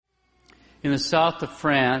In the south of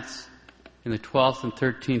France, in the 12th and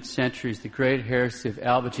 13th centuries, the great heresy of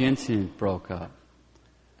Albigensianism broke up.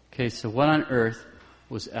 Okay, so what on earth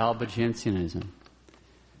was Albigensianism?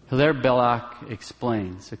 Hilaire Belloc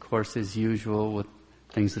explains, of course, as usual, with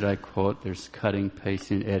things that I quote. There's cutting,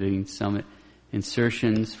 pasting, editing, some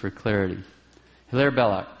insertions for clarity. Hilaire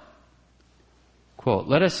Belloc, quote,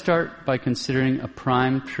 "Let us start by considering a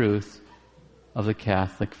prime truth of the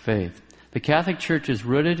Catholic faith. The Catholic Church is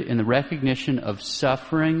rooted in the recognition of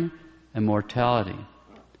suffering and mortality,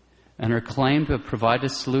 and her claim to provide a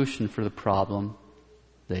solution for the problem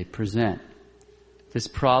they present. This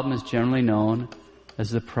problem is generally known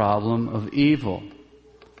as the problem of evil.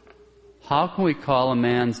 How can we call a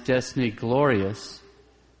man's destiny glorious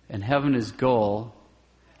and heaven his goal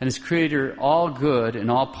and his creator all good and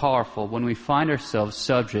all powerful when we find ourselves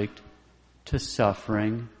subject to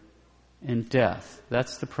suffering and death?"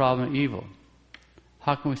 That's the problem of evil.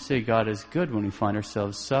 How can we say God is good when we find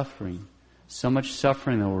ourselves suffering? So much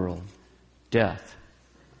suffering in the world. Death.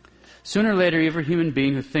 Sooner or later, every human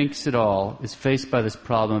being who thinks at all is faced by this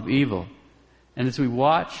problem of evil. And as we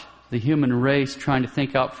watch the human race trying to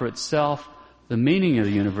think out for itself the meaning of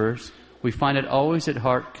the universe, we find it always at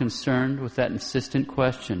heart concerned with that insistent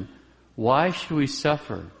question: why should we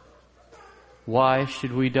suffer? Why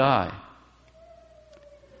should we die?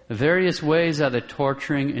 Various ways of the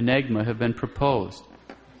torturing enigma have been proposed.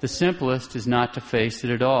 The simplest is not to face it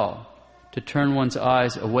at all, to turn one's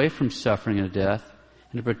eyes away from suffering and death,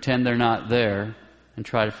 and to pretend they're not there, and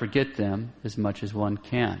try to forget them as much as one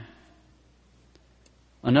can.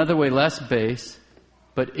 Another way, less base,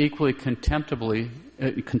 but equally contemptible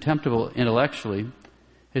intellectually,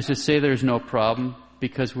 is to say there's no problem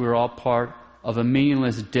because we're all part of a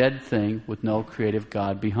meaningless dead thing with no creative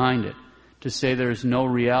God behind it. To say there's no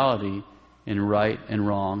reality in right and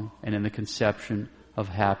wrong and in the conception of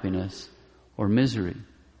happiness or misery.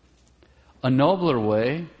 A nobler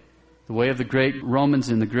way, the way of the great Romans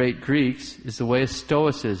and the great Greeks, is the way of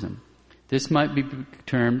Stoicism. This might be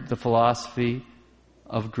termed the philosophy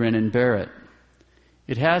of grin and bear it.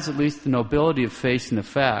 It has at least the nobility of facing the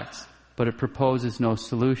facts, but it proposes no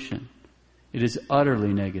solution. It is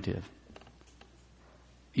utterly negative.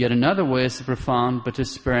 Yet another way is the profound but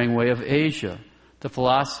despairing way of Asia, the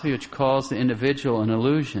philosophy which calls the individual an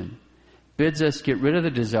illusion, bids us get rid of the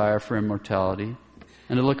desire for immortality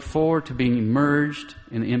and to look forward to being merged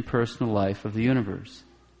in the impersonal life of the universe.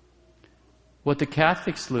 What the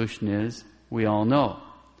Catholic solution is, we all know.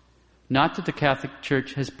 Not that the Catholic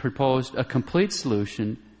Church has proposed a complete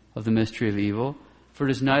solution of the mystery of evil, for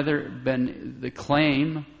it has neither been the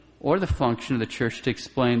claim or the function of the Church to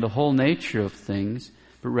explain the whole nature of things,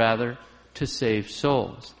 but rather to save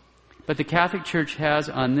souls. But the Catholic Church has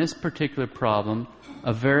on this particular problem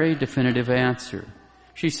a very definitive answer.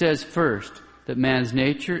 She says first that man's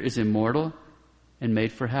nature is immortal and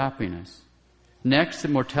made for happiness. Next,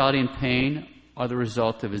 that mortality and pain are the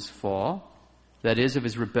result of his fall, that is, of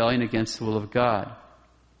his rebellion against the will of God.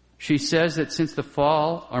 She says that since the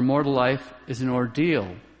fall, our mortal life is an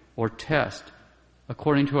ordeal or test,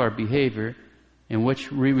 according to our behavior, in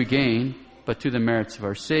which we regain, but through the merits of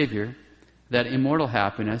our Savior, that immortal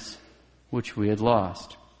happiness which we had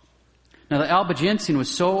lost. Now, the Albigensian was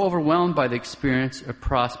so overwhelmed by the experience or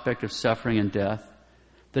prospect of suffering and death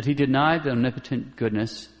that he denied the omnipotent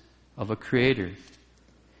goodness of a Creator.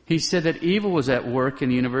 He said that evil was at work in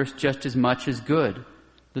the universe just as much as good,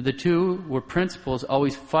 that the two were principles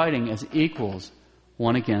always fighting as equals,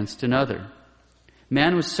 one against another.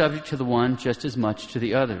 Man was subject to the one just as much to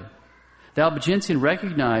the other. The Albigensian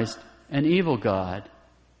recognized an evil God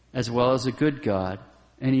as well as a good God,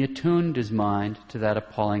 and he attuned his mind to that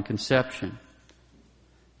appalling conception.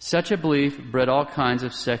 Such a belief bred all kinds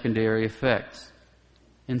of secondary effects.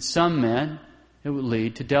 In some men, it would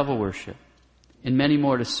lead to devil worship. In many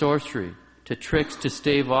more, to sorcery, to tricks to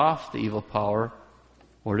stave off the evil power,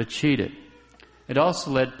 or to cheat it. It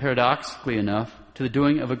also led, paradoxically enough, to the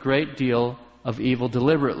doing of a great deal of evil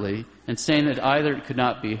deliberately, and saying that either it could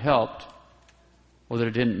not be helped, or that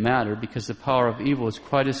it didn't matter, because the power of evil is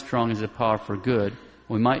quite as strong as the power for good.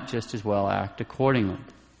 We might just as well act accordingly.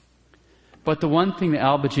 But the one thing the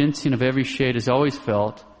Albigensian of every shade has always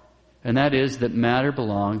felt, and that is that matter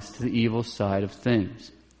belongs to the evil side of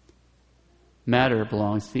things. Matter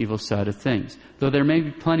belongs to the evil side of things. Though there may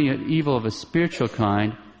be plenty of evil of a spiritual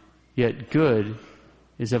kind, yet good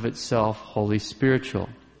is of itself wholly spiritual.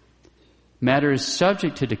 Matter is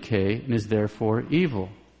subject to decay and is therefore evil.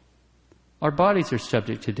 Our bodies are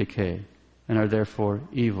subject to decay and are therefore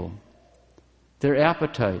evil. Their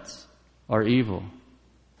appetites are evil.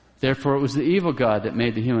 Therefore it was the evil God that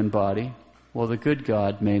made the human body, while the good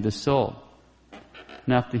God made the soul.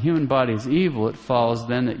 Now, if the human body is evil, it follows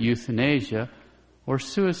then that euthanasia or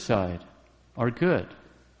suicide are good.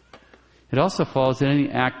 It also follows that any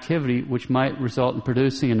activity which might result in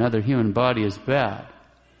producing another human body is bad.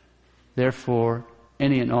 Therefore,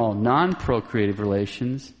 any and all non-procreative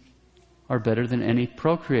relations are better than any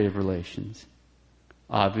procreative relations.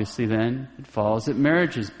 Obviously, then, it follows that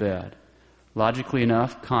marriage is bad. Logically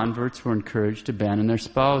enough, converts were encouraged to abandon their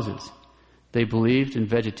spouses. They believed in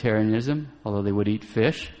vegetarianism, although they would eat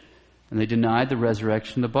fish, and they denied the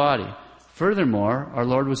resurrection of the body. Furthermore, our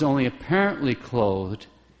Lord was only apparently clothed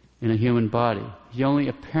in a human body. He only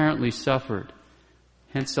apparently suffered.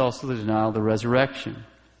 Hence also the denial of the resurrection.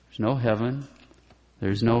 There's no heaven.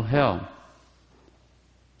 There's no hell.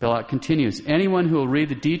 Belloc continues, anyone who will read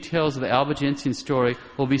the details of the Albigensian story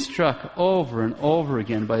will be struck over and over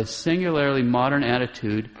again by a singularly modern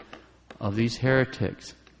attitude of these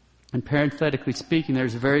heretics. And parenthetically speaking,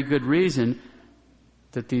 there's a very good reason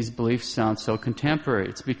that these beliefs sound so contemporary.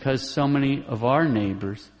 It's because so many of our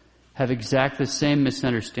neighbors have exactly the same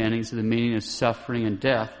misunderstandings of the meaning of suffering and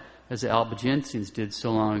death as the Albigensians did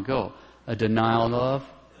so long ago. A denial of,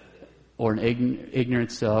 or an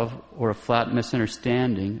ignorance of, or a flat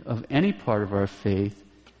misunderstanding of any part of our faith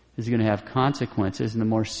is going to have consequences. And the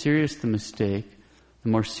more serious the mistake, the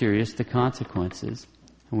more serious the consequences.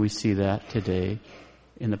 And we see that today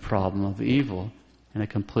in the problem of evil and a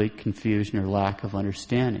complete confusion or lack of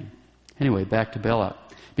understanding. Anyway, back to Belloc.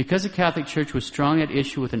 Because the Catholic Church was strong at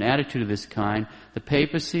issue with an attitude of this kind, the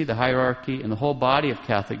papacy, the hierarchy, and the whole body of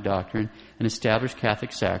Catholic doctrine and established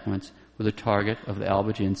Catholic sacraments were the target of the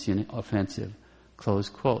Albigensian offensive. Close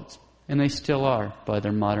quotes. And they still are by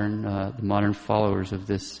their the modern followers of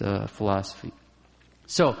this philosophy.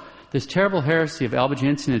 So, this terrible heresy of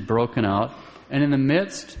Albigensian had broken out, and in the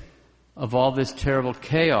midst of all this terrible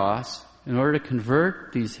chaos, in order to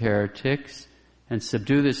convert these heretics and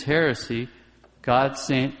subdue this heresy, God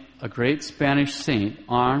sent a great Spanish saint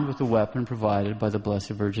armed with a weapon provided by the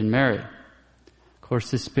Blessed Virgin Mary. Of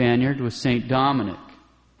course, the Spaniard was Saint Dominic.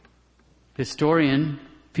 Historian,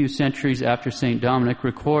 a few centuries after Saint Dominic,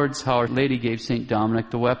 records how Our Lady gave Saint Dominic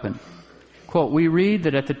the weapon. Quote, we read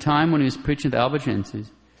that at the time when he was preaching to the Albigenses,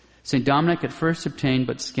 Saint Dominic at first obtained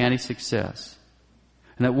but scanty success,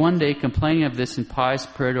 and that one day, complaining of this in pious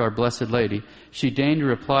prayer to our Blessed Lady, she deigned to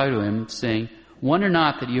reply to him, saying, wonder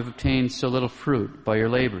not that you have obtained so little fruit by your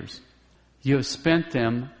labors. You have spent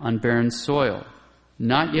them on barren soil,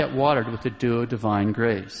 not yet watered with the dew of divine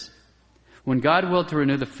grace. When God willed to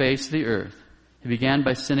renew the face of the earth, He began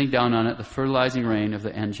by sending down on it the fertilizing rain of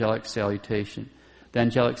the angelic salutation. The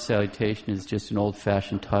angelic salutation is just an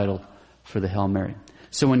old-fashioned title for the Hail Mary.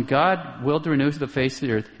 So when God willed to renew the face of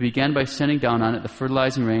the earth, He began by sending down on it the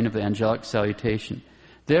fertilizing rain of the angelic salutation.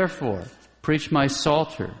 Therefore, preach my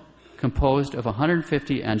Psalter, composed of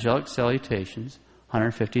 150 angelic salutations,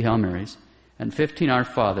 150 Hail Marys, and 15 Our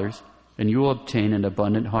Fathers, and you will obtain an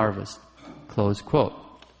abundant harvest. Close quote.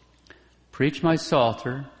 Preach my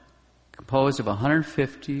Psalter, composed of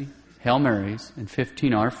 150 Hail Marys and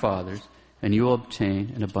 15 Our Fathers, and you will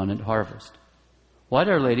obtain an abundant harvest. Why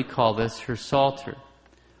did Our Lady call this her Psalter?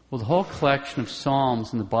 Well, the whole collection of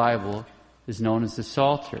psalms in the Bible is known as the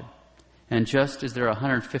Psalter. And just as there are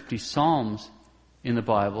 150 psalms in the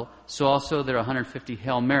Bible, so also there are 150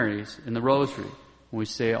 Hail Marys in the Rosary, when we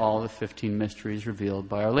say all the 15 mysteries revealed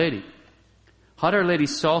by Our Lady. How did Our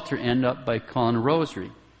Lady's Psalter end up by calling a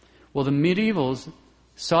rosary? Well, the medievals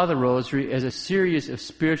saw the rosary as a series of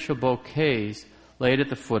spiritual bouquets laid at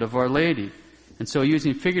the foot of Our Lady. And so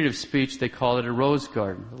using figurative speech, they called it a rose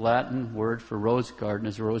garden. The Latin word for rose garden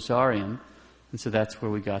is rosarium, and so that's where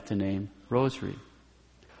we got the name rosary.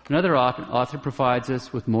 Another author provides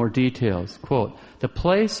us with more details. Quote, the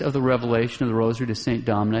place of the revelation of the rosary to St.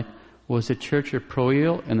 Dominic was the church of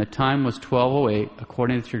Proil, and the time was 1208,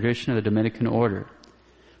 according to the tradition of the Dominican order.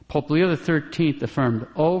 Pope Leo XIII affirmed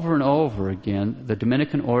over and over again the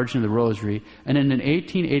Dominican origin of the rosary, and in an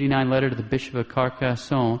 1889 letter to the Bishop of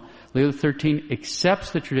Carcassonne, Leo XIII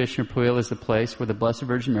accepts the tradition of Proil as the place where the Blessed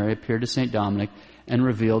Virgin Mary appeared to St. Dominic and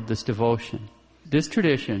revealed this devotion. This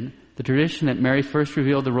tradition, the tradition that Mary first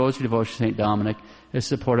revealed the rosary devotion to St. Dominic, is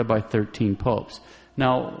supported by 13 popes.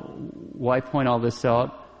 Now, why point all this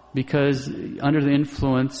out? Because under the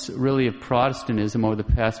influence, really, of Protestantism over the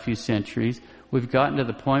past few centuries, we've gotten to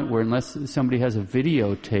the point where unless somebody has a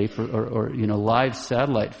videotape or live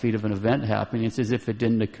satellite feed of an event happening, it's as if it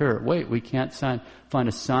didn't occur. Wait, we can't find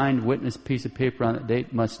a signed witness piece of paper on that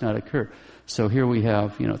date, must not occur. So here we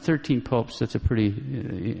have, 13 popes. That's a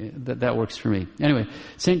pretty, that works for me. Anyway,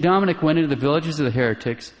 St. Dominic went into the villages of the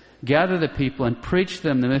heretics, gathered the people, and preached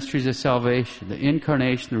them the mysteries of salvation, the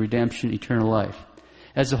incarnation, the redemption, eternal life.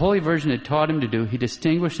 As the Holy Virgin had taught him to do, he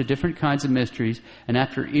distinguished the different kinds of mysteries, and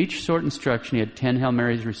after each sort instruction, he had 10 Hail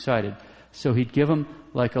Marys recited. So he'd give them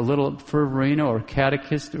like a little fervorino or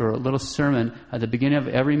catechist or a little sermon at the beginning of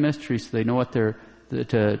every mystery so they know what they're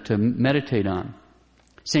to meditate on.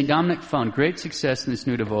 St. Dominic found great success in this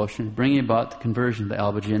new devotion, bringing about the conversion of the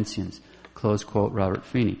Albigensians. Close quote, Robert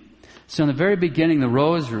Feeney. So in the very beginning, the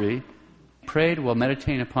Rosary, prayed while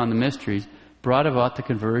meditating upon the mysteries, brought about the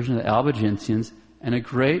conversion of the Albigensians and a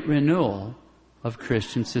great renewal of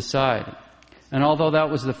Christian society. And although that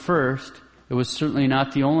was the first, it was certainly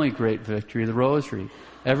not the only great victory of the Rosary.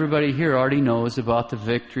 Everybody here already knows about the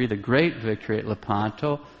victory, the great victory at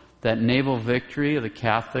Lepanto, that naval victory of the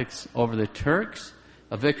Catholics over the Turks,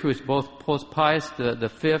 a victory which both Pope Pius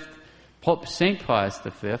V, Pope St. Pius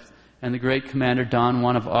V, and the great commander Don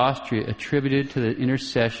Juan of Austria attributed to the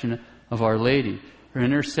intercession of Our Lady. Her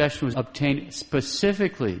intercession was obtained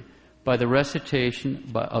specifically by the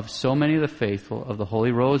recitation of so many of the faithful of the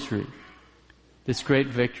Holy Rosary. This great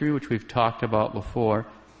victory, which we've talked about before,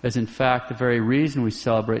 is in fact the very reason we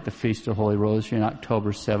celebrate the Feast of the Holy Rosary on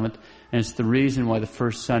October 7th, and it's the reason why the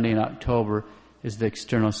first Sunday in October is the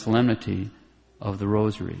external solemnity of the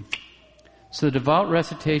Rosary. So the devout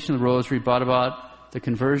recitation of the Rosary brought about the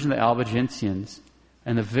conversion of the Albigensians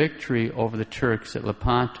and the victory over the Turks at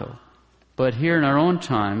Lepanto. But here in our own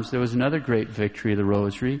times, there was another great victory of the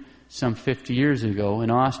Rosary some 50 years ago in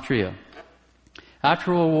Austria.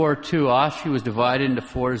 After World War II, Austria was divided into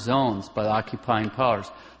 4 zones by the occupying powers.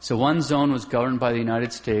 So one zone was governed by the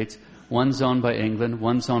United States, one zone by England,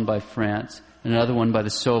 one zone by France, and another one by the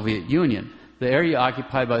Soviet Union. The area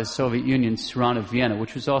occupied by the Soviet Union surrounded Vienna,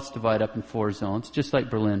 which was also divided up in 4 zones, just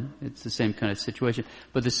like Berlin. It's the same kind of situation.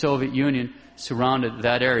 But the Soviet Union surrounded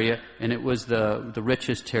that area, and it was the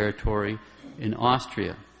richest territory in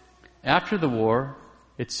Austria. After the war,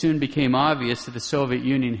 it soon became obvious that the Soviet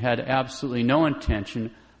Union had absolutely no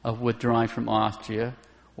intention of withdrawing from Austria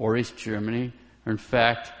or East Germany, or in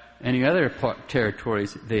fact, any other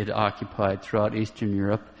territories they had occupied throughout Eastern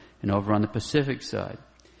Europe and over on the Pacific side.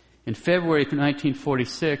 In February of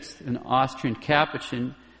 1946, an Austrian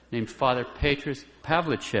Capuchin named Father Petrus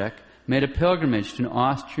Pavlicek made a pilgrimage to an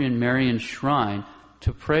Austrian Marian shrine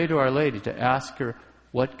to pray to Our Lady, to ask her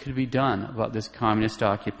what could be done about this communist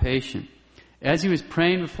occupation. As he was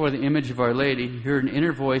praying before the image of Our Lady, he heard an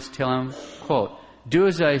inner voice tell him, quote, "Do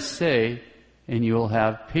as I say and you will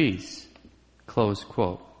have peace." Close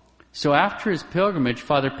quote. So after his pilgrimage,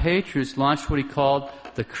 Father Petrus launched what he called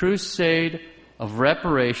the Crusade of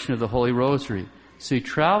Reparation of the Holy Rosary. So he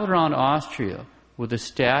traveled around Austria with a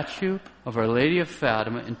statue of Our Lady of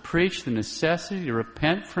Fatima and preached the necessity to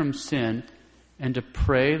repent from sin and to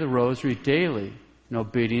pray the Rosary daily in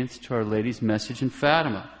obedience to Our Lady's message in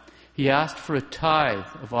Fatima. He asked for a tithe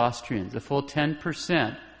of Austrians, a full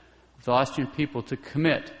 10% of the Austrian people, to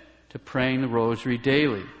commit to praying the Rosary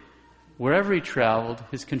daily. Wherever he traveled,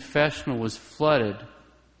 his confessional was flooded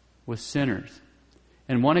with sinners.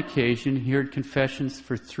 On one occasion, he heard confessions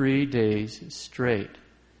for 3 days straight.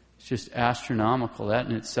 It's just astronomical. That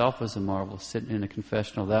in itself was a marvel, sitting in a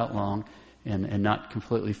confessional that long and not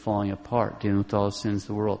completely falling apart, dealing with all the sins of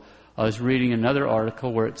the world. I was reading another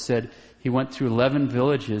article where it said he went through 11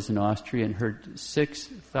 villages in Austria and heard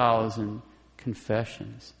 6,000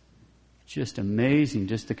 confessions. Just amazing,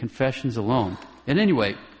 just the confessions alone. And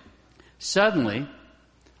anyway, suddenly,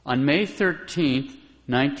 on May 13th,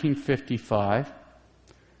 1955,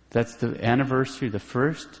 that's the anniversary of the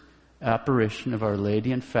first apparition of Our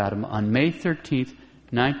Lady in Fatima. On May 13th,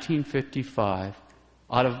 1955,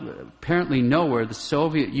 out of apparently nowhere, the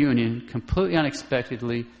Soviet Union completely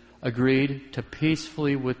unexpectedly agreed to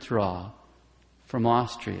peacefully withdraw from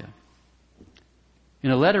Austria.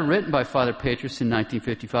 In a letter written by Father Petrus in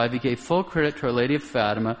 1955, he gave full credit to Our Lady of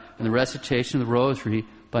Fatima and the recitation of the Rosary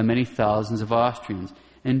by many thousands of Austrians.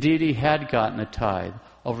 Indeed, he had gotten a tithe.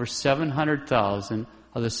 Over 700,000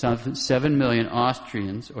 of the 7 million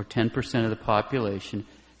Austrians, or 10% of the population,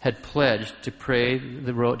 had pledged to pray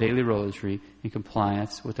the daily Rosary in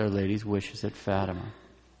compliance with Our Lady's wishes at Fatima.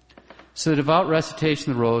 So the devout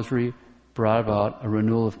recitation of the Rosary brought about a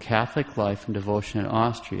renewal of Catholic life and devotion in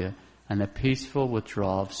Austria and the peaceful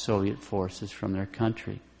withdrawal of Soviet forces from their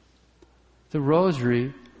country. The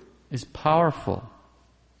Rosary is powerful.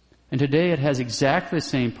 And today it has exactly the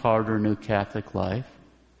same power to renew Catholic life,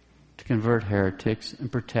 to convert heretics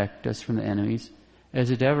and protect us from the enemies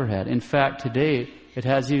as it ever had. In fact, today it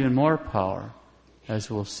has even more power,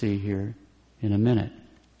 as we'll see here in a minute.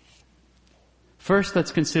 First,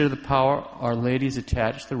 let's consider the power Our Lady's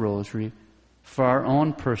attached to the Rosary for our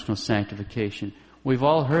own personal sanctification. We've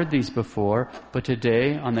all heard these before, but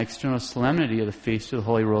today, on the external solemnity of the Feast of the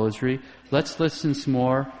Holy Rosary, let's listen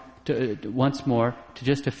once more to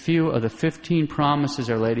just a few of the 15 promises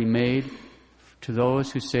Our Lady made to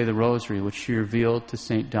those who say the Rosary, which she revealed to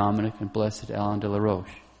St. Dominic and Blessed Alan de la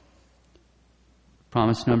Roche.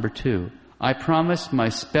 Promise number 2. I promise my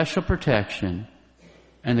special protection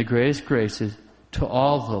and the greatest graces to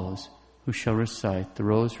all those who shall recite the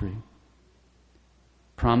Rosary.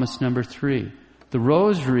 Promise number 3. The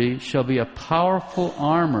Rosary shall be a powerful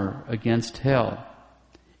armor against hell.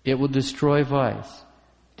 It will destroy vice,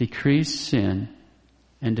 decrease sin,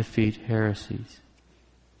 and defeat heresies.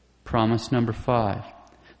 Promise number 5.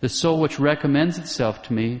 The soul which recommends itself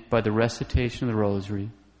to me by the recitation of the Rosary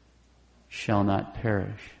shall not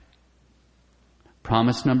perish.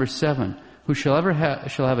 Promise number 7. Whosoever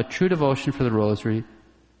shall have a true devotion for the Rosary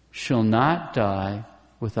shall not die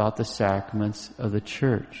without the sacraments of the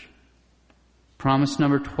Church. Promise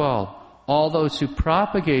number 12. All those who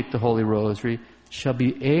propagate the Holy Rosary shall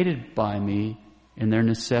be aided by me in their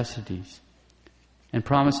necessities. And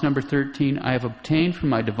promise number 13. I have obtained from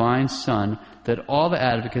my divine Son that all the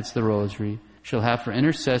advocates of the Rosary shall have for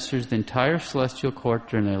intercessors the entire celestial court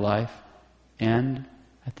during their life and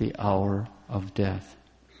at the hour of death.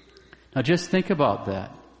 Now just think about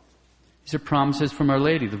that. These are promises from Our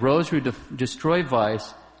Lady. The Rosary will destroy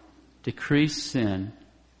vice, decrease sin,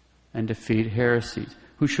 and defeat heresies.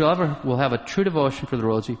 Whosoever will have a true devotion for the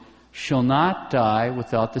Rosary shall not die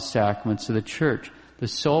without the sacraments of the Church. The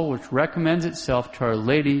soul which recommends itself to Our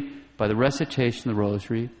Lady by the recitation of the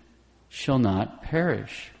Rosary shall not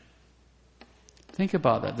perish. Think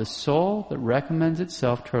about that. The soul that recommends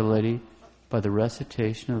itself to Our Lady by the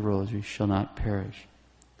recitation of the Rosary shall not perish.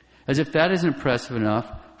 As if that isn't impressive enough,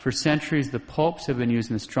 for centuries the popes have been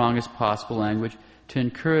using the strongest possible language to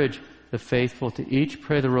encourage the faithful to each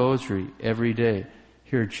pray the Rosary every day.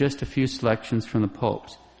 Here are just a few selections from the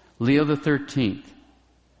popes. Leo XIII.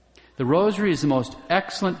 The Rosary is the most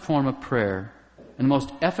excellent form of prayer and the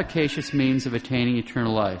most efficacious means of attaining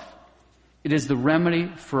eternal life. It is the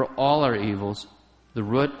remedy for all our evils, the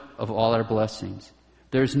root of all our blessings.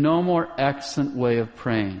 There is no more excellent way of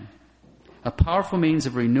praying. A powerful means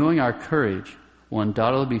of renewing our courage will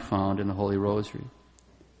undoubtedly be found in the Holy Rosary.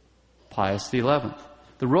 Pius XI.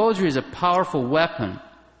 The Rosary is a powerful weapon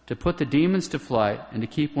to put the demons to flight and to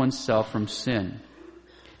keep oneself from sin.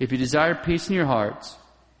 If you desire peace in your hearts,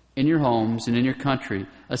 in your homes, and in your country,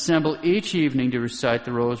 assemble each evening to recite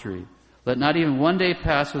the Rosary. Let not even one day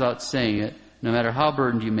pass without saying it, no matter how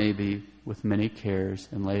burdened you may be with many cares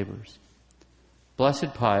and labors.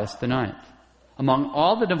 Blessed Pius IX. Among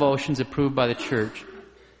all the devotions approved by the Church,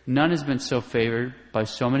 none has been so favored by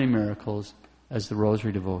so many miracles as the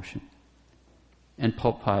Rosary devotion. And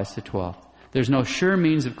Pope Pius XII. There's no sure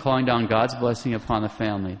means of calling down God's blessing upon the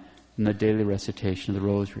family than the daily recitation of the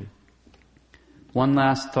Rosary. One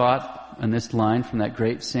last thought on this line from that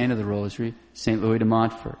great saint of the Rosary, St. Louis de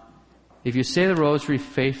Montfort. If you say the Rosary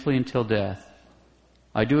faithfully until death,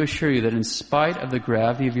 I do assure you that in spite of the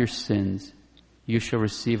gravity of your sins, you shall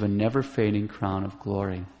receive a never-fading crown of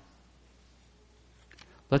glory.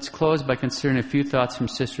 Let's close by considering a few thoughts from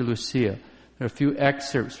Sister Lucia. There are a few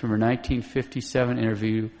excerpts from her 1957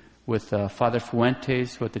 interview with Father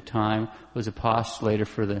Fuentes, who at the time was a postulator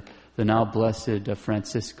for the now blessed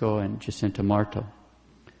Francisco and Jacinta Marto.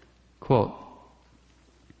 Quote,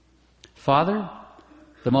 Father,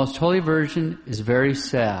 the Most Holy Virgin is very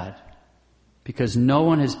sad because no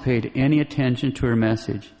one has paid any attention to her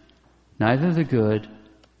message, neither the good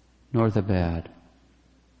nor the bad.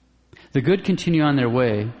 The good continue on their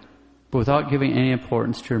way, but without giving any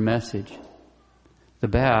importance to her message. The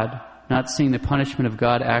bad, not seeing the punishment of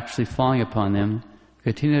God actually falling upon them,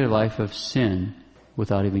 continue their life of sin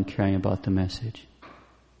without even caring about the message.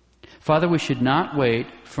 Father, we should not wait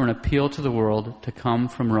for an appeal to the world to come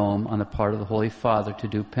from Rome on the part of the Holy Father to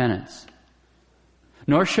do penance.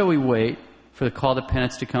 Nor shall we wait for the call to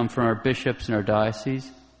penance to come from our bishops and our dioceses,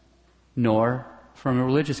 nor from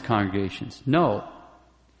religious congregations. No.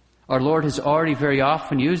 Our Lord has already very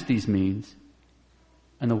often used these means,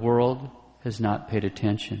 and the world has not paid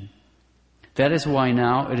attention. That is why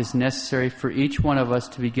now it is necessary for each one of us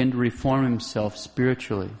to begin to reform himself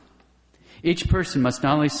spiritually. Each person must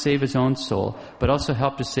not only save his own soul, but also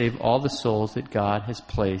help to save all the souls that God has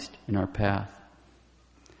placed in our path.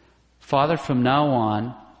 Father, from now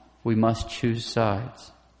on, we must choose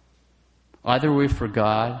sides. Either we're for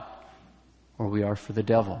God or we are for the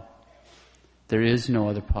devil. There is no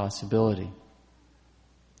other possibility.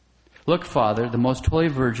 Look, Father, the Most Holy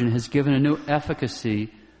Virgin has given a new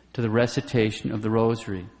efficacy to the recitation of the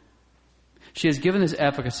Rosary. She has given this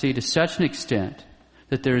efficacy to such an extent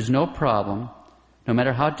that there is no problem, no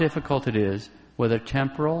matter how difficult it is, whether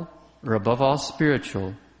temporal or above all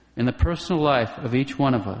spiritual, in the personal life of each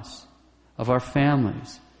one of us, of our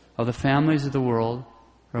families, of the families of the world,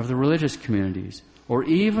 or of the religious communities, or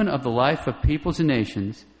even of the life of peoples and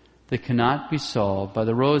nations that cannot be solved by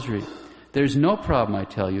the rosary. There's no problem, I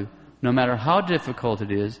tell you, no matter how difficult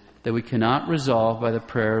it is, that we cannot resolve by the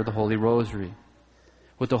prayer of the Holy Rosary.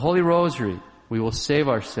 With the Holy Rosary, we will save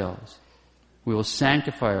ourselves. We will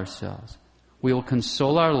sanctify ourselves. We will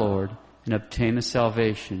console our Lord and obtain the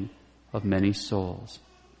salvation of many souls.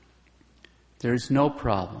 There is no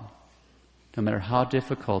problem, no matter how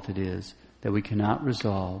difficult it is, that we cannot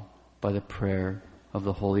resolve by the prayer of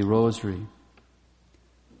the Holy Rosary.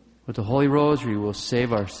 With the Holy Rosary, we will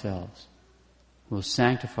save ourselves. We will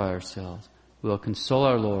sanctify ourselves. We will console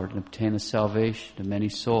our Lord and obtain the salvation of many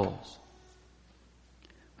souls.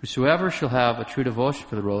 Whosoever shall have a true devotion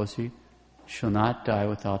for the Rosary shall not die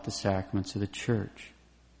without the sacraments of the Church.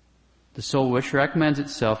 The soul which recommends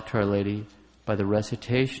itself to Our Lady by the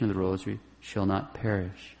recitation of the Rosary shall not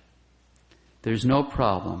perish. There is no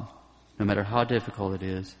problem, no matter how difficult it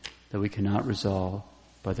is, that we cannot resolve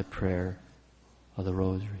by the prayer of the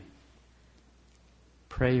Rosary.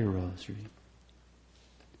 Pray your Rosary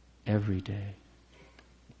every day.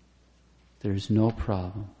 There is no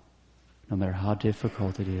problem, no matter how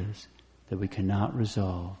difficult it is, that we cannot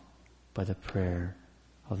resolve by the prayer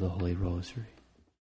of the Holy Rosary.